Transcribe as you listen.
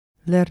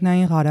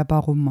Լեռնային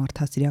Ղարաբաղում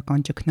մարդասիրական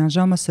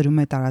ճգնաժամը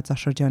սրում է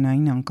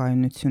տարածաշրջանային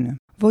անկայունությունը։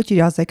 Ոչ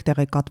իրազեկ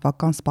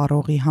տեղեկատվական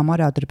սպառողի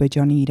համար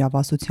Ադրբեջանի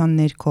իրավասության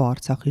ներքո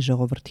Արցախի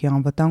ժողովրդի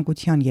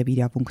անվտանգության եւ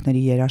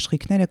իրավունքների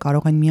երաշխիքները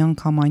կարող են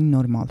միանգամայն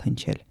նորմալ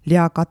հնչել։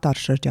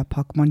 Լիակատար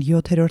շրջափակման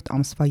 7-րդ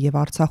ամսվա եւ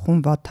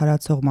Արցախում վատ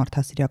թարացող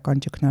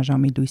մարդասիրական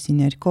ճգնաժամի լույսի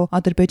ներքո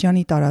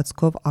Ադրբեջանի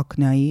տարածքով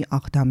Ակնայի,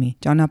 Աղդամի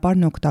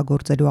ճանապարհն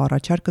օգտագործելու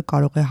առաջարկը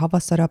կարող է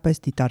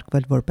հավասարապես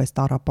դիտարկվել որպես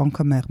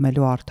տառապանքը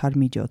մեղմելու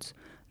արդար միջոց։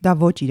 Դա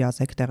ոչ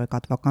իրազեկ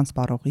տեղեկատվական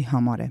սպառողի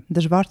համար է։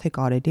 Դժվար թե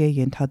կարելի է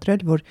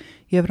ենթադրել, որ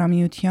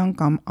Եվրամիության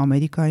կամ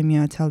Ամերիկայի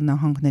Միացյալ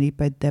Նահանգների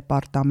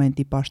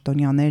պետդեպարտամենտի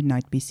պաշտոնյաներն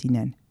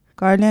այդպիսին են։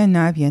 Կարելի է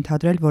նաև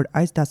ենթադրել, որ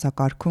այս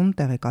դասակարգում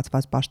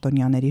տեղեկացված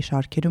պաշտոնյաների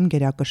շարքերում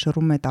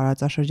գերակշռում է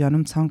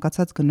տարածաշրջանում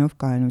ցանկացած գնով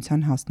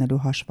կայունության հասնելու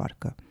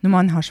հաշվարկը։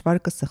 Նման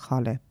հաշվարկը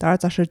սխալ է։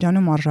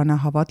 Տարածաշրջանում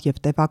արժանահավատ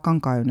եւ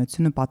տևական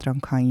կայունությունը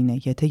պատրանքային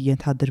է, եթե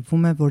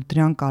ենթադրվում է, որ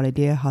դրան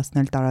կարելի է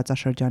հասնել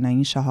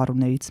տարածաշրջանային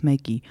շահառուներից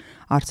մեկի՝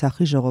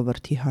 Արցախի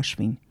ժողովրդի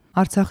հաշվին։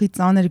 Արցախի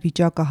ծանր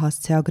վիճակը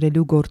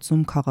հասցեագրելու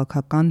գործում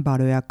քաղաքական,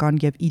 բարոյական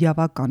եւ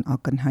իրավական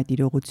ակնհայտ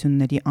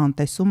իրողությունների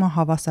անտեսումը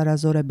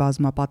հավասարազոր է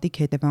բազմապատիկ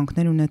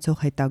հետևանքներ ունեցող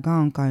հետագա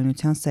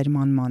անկայունության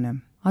սերմանմանը։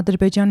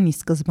 Ադրբեջանն ի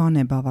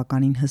սկզբանե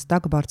բավականին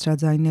հստակ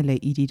բարձրաձայնել է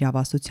իր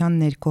իրավասության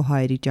ներքո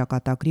հայերի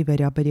ճակատագրի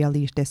վերաբերյալ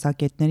իր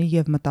տեսակետների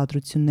եւ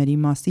մտադրությունների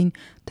մասին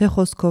թե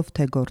խոսքով,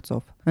 թե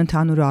գործով։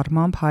 Ընդհանուր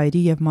առմամբ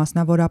հայերի եւ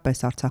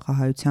մասնավորապես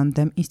արցախահայության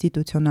դեմ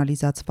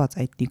ինստիտուցիոնալիզացված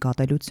էթնիկ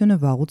ատելությունը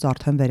վաղուց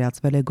արդեն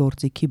վերածվել է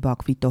գործիքի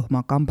Բաքվի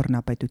տոհմական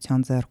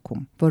բռնապետության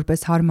ձեռքում։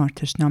 Որպես հարմար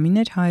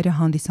թշնամիներ հայերը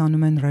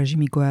հանդիսանում են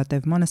ռեժիմի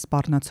գոյատևմանը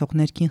սպառնացող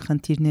ներքին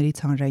խնդիրներից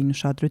հանրային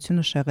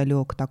ուշադրությունը շեղելու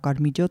օգտակար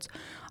միջոց,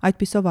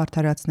 այդպիսով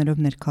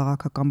արդարացնելով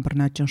ներքաղաքական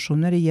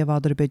բռնաճնշումները եւ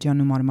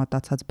Ադրբեջանում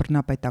արմատացած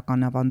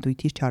բռնապետական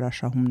ավանդույթի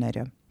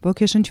չարաշահումները։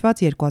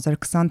 Ոգեշնչված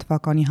 2020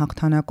 թվականի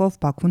հաղթանակով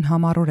Բաքվուն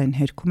համառորեն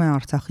հերքում է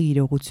Արցախի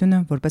իրողությունը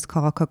որպես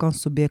քաղաքական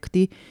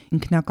սուբյեկտի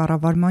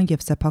ինքնակառավարման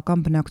եւ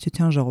սեփական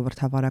բնակչության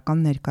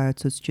ժողովրդավարական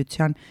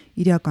ներկայացուցչության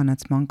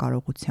իրականացման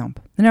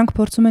կարողությամբ։ Նրանք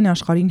փորձում են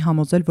աշխարհին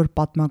համոզել, որ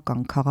պատմական,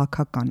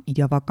 քաղաքական,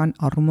 իրավական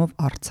առումով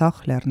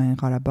Արցախ, Լեռնային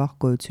Ղարաբաղ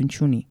գոյություն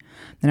չունի։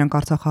 Նրանք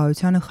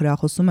արցախահայությանը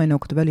խրախուսում են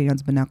օգտվել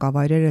իրենց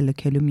բնակավայրերը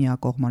լքելու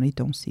միակողմանի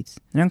տոմսից։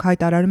 Նրանք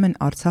հայտարարում են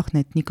Արցախն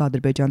էթնիկ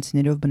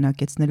ադրբեջանցիներով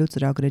բնակեցնելու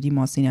ծրագրերի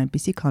մասին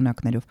այնպիսի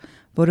քանակներով,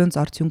 որոնց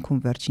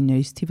արդյունքում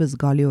վերջիններիս թիվը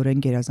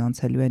զգալիորեն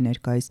գերազանցելու է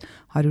ներկայիս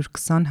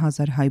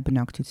 120,000 հայ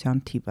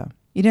բնակչության թիվը։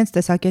 Իրենց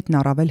տեսակետն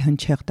առավել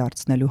հնչեղ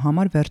դարձնելու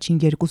համար վերջին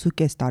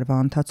 2.5 տարվա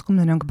ընթացքում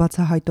նրանք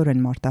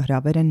բացահայտորեն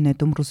մարտահրավեր են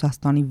նետում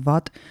Ռուսաստանի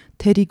վատ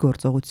թերի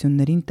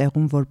գործողություններին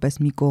տեղում որպես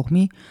մի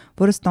կողմի,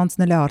 որը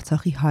ստանձնել է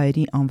Արցախի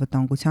հայերի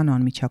անվտանգության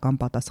անմիջական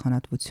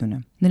պատասխանատվությունը։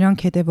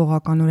 Նրանք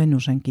հետևողականորեն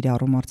ուժ են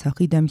կիրառում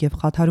Արցախի դեմ եւ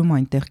խաթարում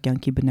այնտեղ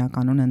կյանքի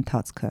բնականon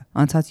ընթացքը։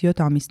 Անցած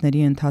 7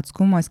 ամիսների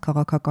ընթացքում այս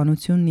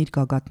քաղաքականությունն իր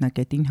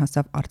գագաթնակետին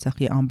հասավ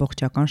Արցախի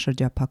ամբողջական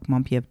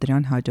շրջափակմամբ եւ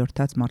դրան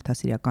հաջորդած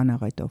մարդասիրական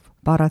աղետով։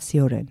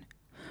 Բառացիորեն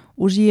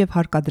ուժի եւ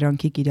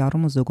հարկադրանքի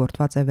կիրառումը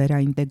զուգորդված է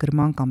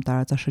վերաինտեգրման կամ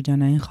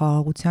տարածաշրջանային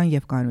խաղաղության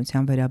եւ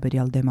կայունության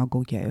վերաբերյալ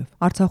դեմագոգիայով։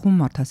 Արցախում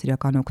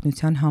մարդասիրական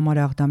օգնության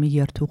համար Աղդամի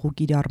երթուղու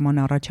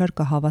կիրառման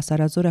առաջարկը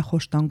հավասարազոր է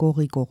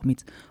խոշտանգողի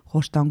կողմից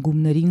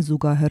խոշտանգումներին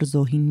զուգահեռ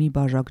զոհին մի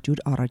բաժակ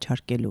ջուր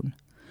առաջարկելուն։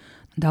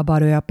 Դա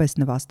բարոյապես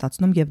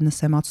նվաստացնում եւ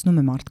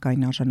նսեմացնում է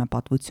մարդկային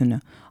արժանապատվությունը,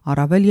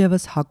 առավել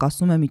եւս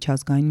հակասում է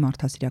միջազգային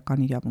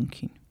մարդասիրական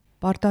իրավունքին։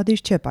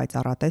 Պարտադիր չէ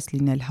պայծառատես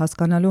լինել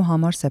հասկանալու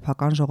համար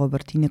սեփական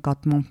ժողովրդի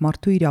նկատմամբ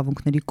մարդու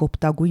իրավունքների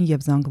կոպտագույն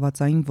եւ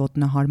զանգվածային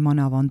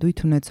ոտնահարման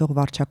ավանդույթ ունեցող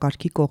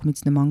վարչակարգի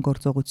կողմից նման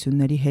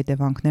գործողությունների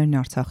հետևանքներն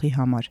Արցախի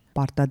համար։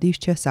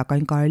 Պարտադիր չէ,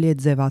 սակայն կարելի է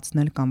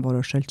ձևացնել կամ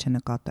որոշել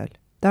չնկատել։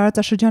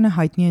 Տարածաշրջանը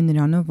հայտնի է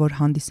նրանով, որ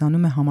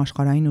հանդիսանում է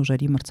համաշխարհային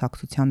ուժերի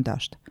մրցակցության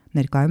դաշտ։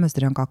 Ներկայումս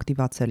դրանք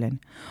ակտիվացել են։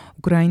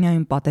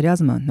 Ուկրաինայում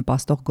պատերազմը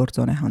նպաստող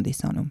գործոն է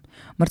հանդիսանում։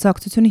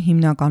 Մրցակցությունը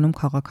հիմնականում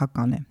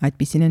քաղաքական է։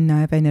 Այդպիսին են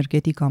նաև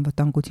էներգետիկ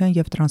անվտանգության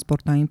եւ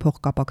տրանսպորտային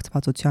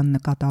փոխկապակցվածության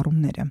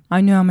նկատառումները։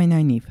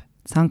 Այնուամենայնիվ,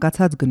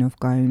 ցանկացած գնով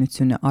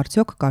կայունությունը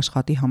արդյոք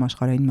կաշխատի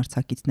համաշխարհային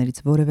մրցակիցներից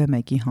որևէ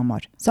մեկի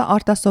համար։ Սա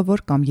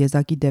արտասովոր կամ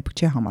եզակի դեպք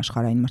չէ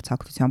համաշխարհային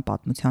մրցակցության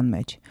պատմության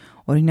մեջ։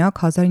 Օրինակ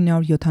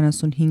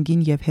 1975-ին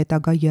եւ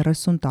հետագա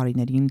 30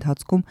 տարիների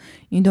ընթացքում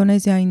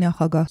Ինդոնեզիայի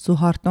նախագահ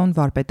Սուհարտոն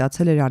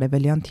վարպետացել էր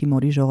Արևելյան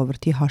Թիմորի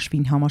ժողովրդի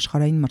հաշվին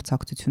համաշխարհային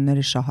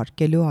մրցակցությունները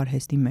շահարկելու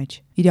արհեստի մեջ։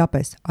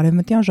 Իրապես,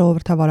 արևմտյան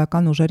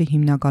ժողովրդավարական ուժերը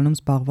հիմնականում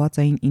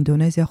զբաղված էին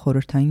Ինդոնեզիա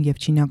խորհրդային եւ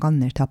չինական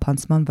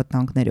ներթափանցման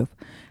վտանգներով։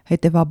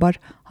 Հետևաբար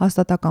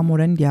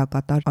հաստատակամորեն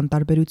լիակատար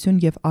անտարբերություն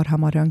եւ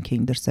արհամարհանք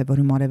էին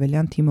դրսեւորում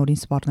Արևելյան Թիմորին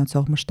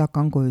սպառնացող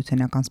մշտական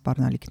գոյութենական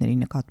սպառնալիքների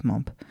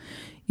նկատմամբ։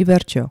 Ի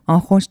վերջո,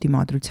 անխոնջ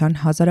դիմադրության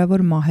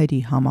հազարավոր մահերի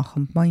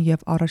համախմբման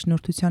եւ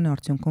առաջնորդության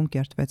արդյունքում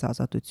կերտվեց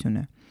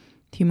ազատությունը։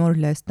 Թիմոր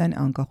Լեստեն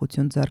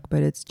անկախություն ձեռք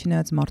բերեց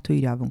չնայած մարդու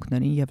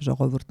իրավունքներին եւ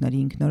ժողովուրդների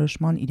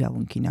ինքնորոշման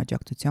իրավունքին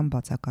աջակցության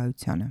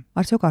բացակայությանը։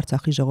 Արդյոք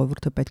Արցախի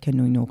ժողովուրդը պետք է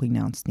նույն ուղին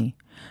անցնի։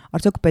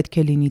 Արդյոք պետք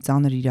է լինի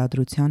ծանր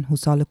իրադրության,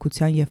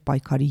 հուսալքության եւ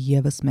պայքարի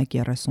եւս մեկ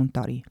 30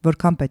 տարի։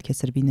 Որքան պետք է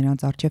սրվի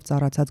նրանց առջեւ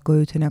ծառացած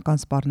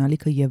գոյութենական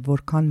սպառնալիքը եւ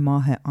որքան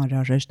մահ է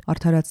անհրաժեշտ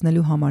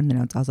արդարացնելու համար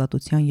նրանց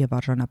ազատության եւ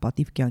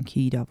արժանապատիվ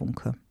կյանքի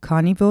իրավունքը։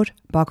 Քանի որ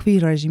Բաքվի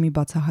ռեժիմի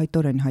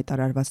բացահայտորեն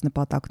հայտարարված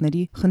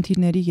նպատակների,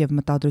 խնդիրների եւ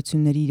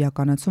մտադրությունների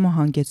իրականացումը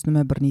հանգեցնում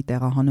է բռնի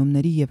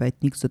տեղահանումների եւ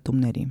էթնիկ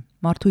զտումների։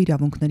 Մարդու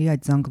իրավունքների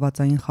այդ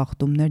զանգվածային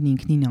խախտումներն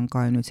ինքնին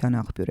անկայունության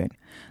աղբյուր են։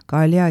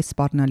 Կարելի է այս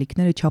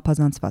սպառնալիքները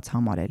չափազանցված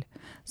համարել,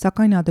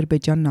 սակայն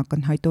Ադրբեջանն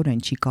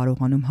ակնհայտորեն չի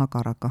կարողանում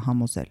հակառակը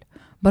համոզել։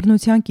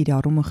 Բռնության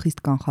կիրառումը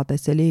խիստ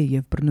կանխատեսելի է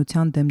եւ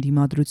բռնության դեմ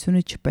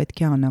դիմադրությունը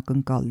չպետք է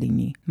անակնկալ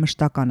լինի։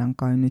 Մշտական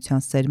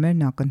անկայունության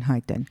սերմերն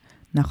ակնհայտ են,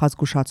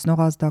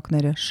 նախազգուշացնող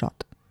ազդակները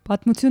շատ։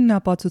 Պատմությունն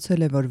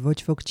ապացուցել է, որ ոչ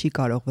ոք չի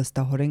կարող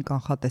վստահորեն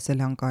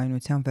կանխատեսել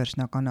անկայունության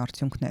վերջնական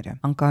արդյունքները։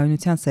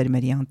 Անկայունության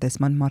սերմերի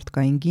անտեսման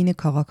մարդկային գինը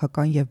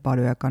քաղաքական եւ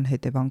բարոյական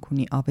հետևանք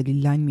ունի ավելի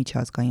լայն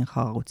միջազգային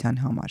խաղաղության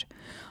համար։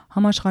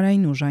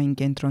 Համաշխարհային ուժային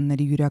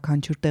կենտրոնների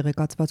յուրաքանչյուր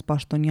տեղեկացված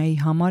պաշտոնյայի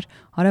համար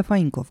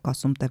Հարավային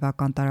Կովկասում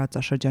տևական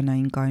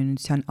տարածաշրջանային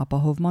կայունության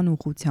ապահովման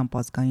ուղղությամբ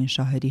ազգային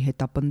շահերի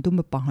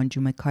հետապնդումը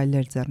պահանջում է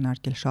քայլեր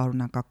ձեռնարկել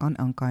շարունակական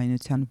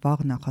անկայունության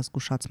վաղ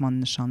նախազգուշացման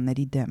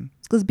նշանների դեմ։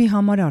 Սկզբի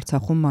համար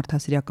Արցախում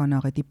մարդասիրական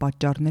աղետի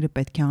պատճառները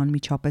պետք է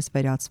անմիջապես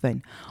վերացվեն։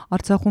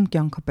 Արցախում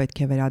կյանքը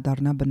պետք է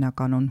վերադառնա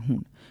բնականon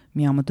հուն։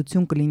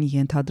 Միամտություն կլինի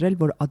ենթադրել,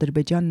 որ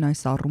Ադրբեջանն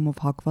այս առումով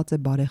հակված է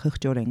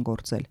բարեխղճորեն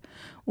գործել։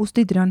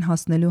 Ուստի դրան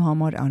հասնելու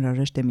համար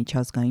անհրաժեշտ է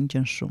միջազգային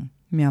ճնշում։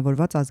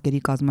 Միավորված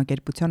ազգերի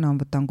կազմակերպության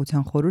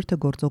անվտանգության խորհուրդը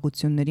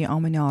գործողությունների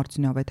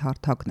ամենաարդյունավետ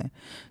հարթակն է,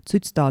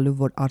 ցույց տալու,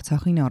 որ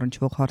Արցախին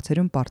առնչվող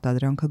հարցերում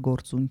պարտադրանքը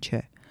գործուն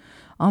չէ։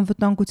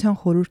 Անվտանգության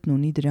խորհուրդն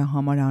ունի դրա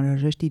համար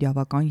անհրաժեշտ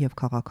իրավական եւ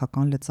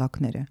քաղաքական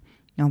լծակները։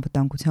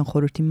 Անվտանգության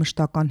խորհրդի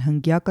մշտական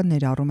հնգյակը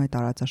ներառում է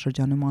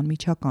տարածաշրջանում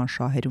անմիջական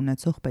շահեր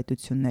ունեցող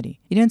պետությունների։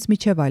 Իրենց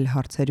միջև այլ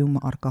հարցերում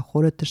առկա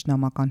խորը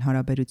թշնամական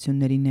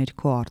հարաբերությունների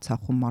ներքո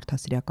Արցախում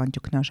մարդասիրական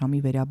ճգնաժամի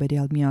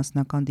վերաբերյալ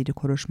միասնական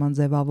դիրքորոշման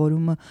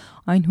ձևավորումը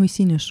այն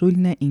հույսի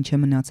նշույլն է, ինչը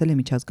մնացել է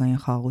միջազգային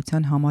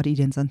խաղաղության համար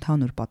իրենց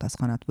ընդհանուր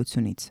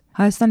պատասխանատվությունից։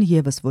 Հայաստանը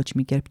եւս ոչ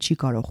մի կերպ չի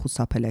կարող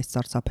խուսափել այս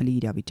սարսափելի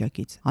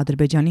իրավիճակից։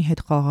 Ադրբեջանի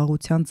հետ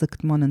խաղաղության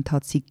ձգտման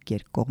ընթացիկ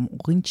երկկողմ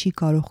ուղին չի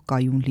կարող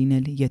կայուն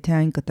լինել, եթե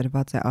այն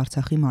կտրված է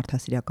Արցախի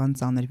մարդասիրական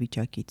ծանր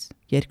վիճակից։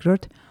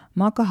 Երկրորդ,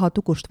 ՄԱԿ-ը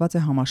հատուկ ուշտված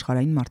է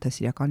համաշխարհային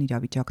մարդասիրական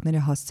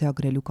իրավիճակները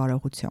հասցեագրելու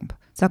կարողությամբ,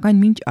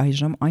 սակայն մինչ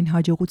այժմ այն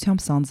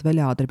հաջողությամբ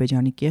սանձվել է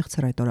Ադրբեջանի կեղծ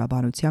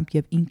հռետորաբանությամբ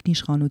եւ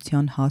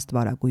ինքնիշխանության հաստ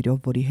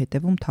վարագույրով, որի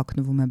հետևում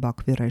թաքնվում է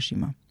Բաքվի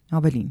ռեժիմը։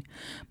 Ավելին,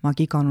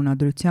 ՄԱԿ-ի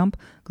կանոնադրությամբ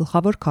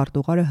գլխավոր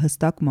քարտուղարը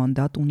հստակ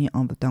մանդատ ունի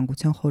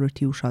անվտանգության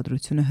խորհրդի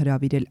ուշադրությունը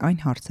հրավիրել այն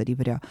հարցերի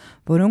վրա,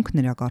 որոնք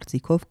նրա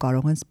կարծիքով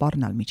կարող են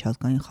սպառնալ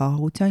միջազգային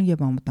խաղաղության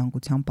եւ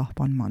անվտանգության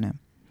պահպանմանը։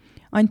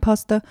 Այն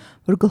փաստը,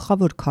 որ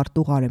գլխավոր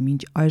քարտուղարը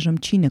մինչ այժմ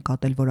չի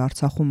նկատել, որ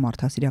Արցախում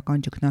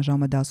մարդասիրական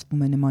ճգնաժամը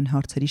դասվում է նման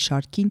հարցերի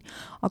շարքին,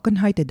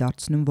 ակնհայտ է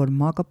դարձնում, որ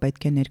ՄԱԿ-ը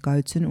պետք է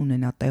ներկայություն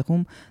ունենա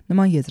տեղում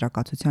նման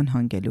եզրակացության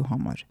հանգելու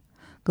համար։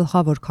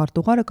 Գլխավոր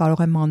քարտուղարը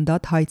կարող է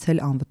մանդատ հայցել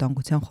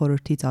անվտանգության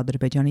խորհրդից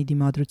Ադրբեջանի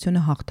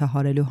դիմադրությունը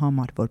հաղթահարելու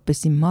համար,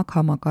 որպեսզի ՄԱԿ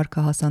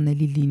համակարգը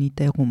հասանելի լինի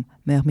տեղում,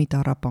 մեղմի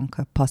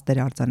տառապանքը,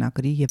 փաստեր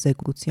արձանագրի եւ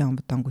զեկուցի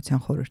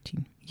անվտանգության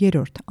խորհրդին։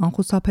 Երրորդ,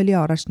 անխուսափելի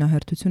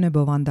առաջնահերթություն է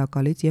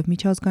բովանդակալից եւ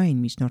միջազգային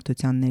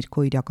միջնորդության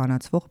ներքո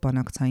իրականացվող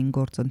բանակցային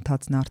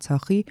գործընթացն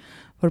Արցախի,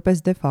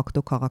 որպես դե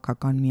ֆակտո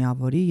քաղաքական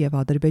միավորի եւ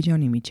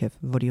Ադրբեջանի միջև,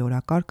 որի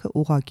օրակարգը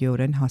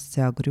ուղղակիորեն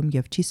հասցեագրում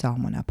եւ չի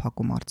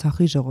սահմանափակում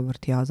Արցախի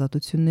ժողովրդի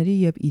ազատությունների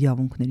եւ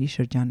իրավունքների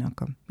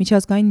շրջանակը։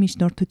 Միջազգային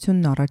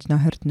միջնորդությունն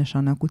առաջնահերթ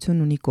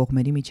նշանակություն ունի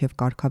կողմերի միջև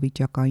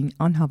կարգավիճակային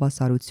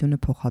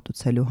անհավասարությունը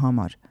փոխհատուցելու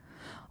համար։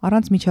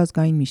 Առանց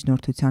միջազգային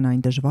միջնորդության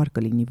այն դժվար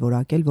կլինի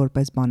որակել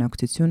որպես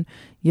բանակցություն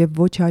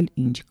եւ ոչ այլ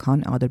ինչ,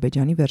 քան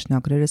Ադրբեջանի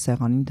վերջնագրերը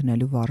սեղանին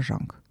դնելու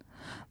վարժանք։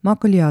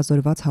 ՄԱԿ-ը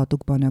լիազորված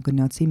հատուկ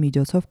բանագնացի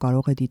միջոցով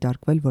կարող է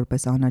դիտարկվել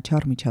որպես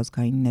անաչառ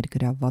միջազգային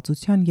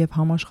ներգրավվածության եւ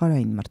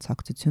համաշխարհային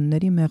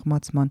մրցակցությունների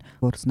մեղմացման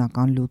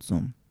գործնական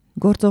լուծում։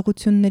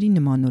 Գործողությունների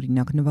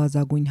նմանօրինակ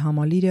նվազագույն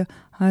համալիրը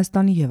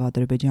Հայաստանի եւ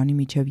Ադրբեջանի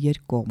միջև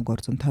երկկողմ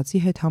գործընթացի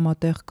հետ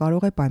համատեղ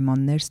կարող է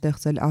պայմաններ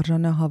ստեղծել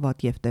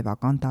արժանահավատ եւ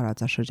տևական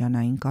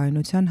տարածաշրջանային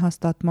կայունության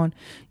հաստատման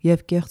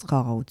եւ կեղծ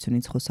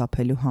խաղաղությունից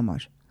խուսափելու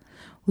համար։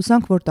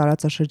 Հուսանք, որ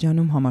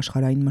տարածաշրջանում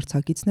համաշխարհային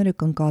մրցակիցները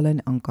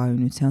կընկալեն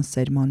անկայունության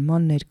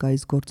սերմանման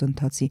ներկայիս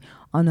գործընթացի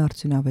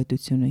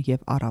անարդյունավետությունը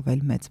եւ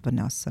առավել մեծ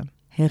վնասը։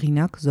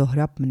 Հեղինակ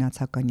Զոհրաբ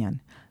Մնացականյան,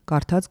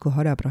 կարդաց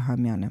Գոհար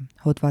Աբրահամյանը,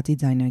 հոդվածի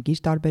ձայնագիր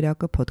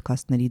տարբերակը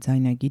փոդքասթների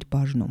ձայնագիր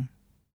բաժնում։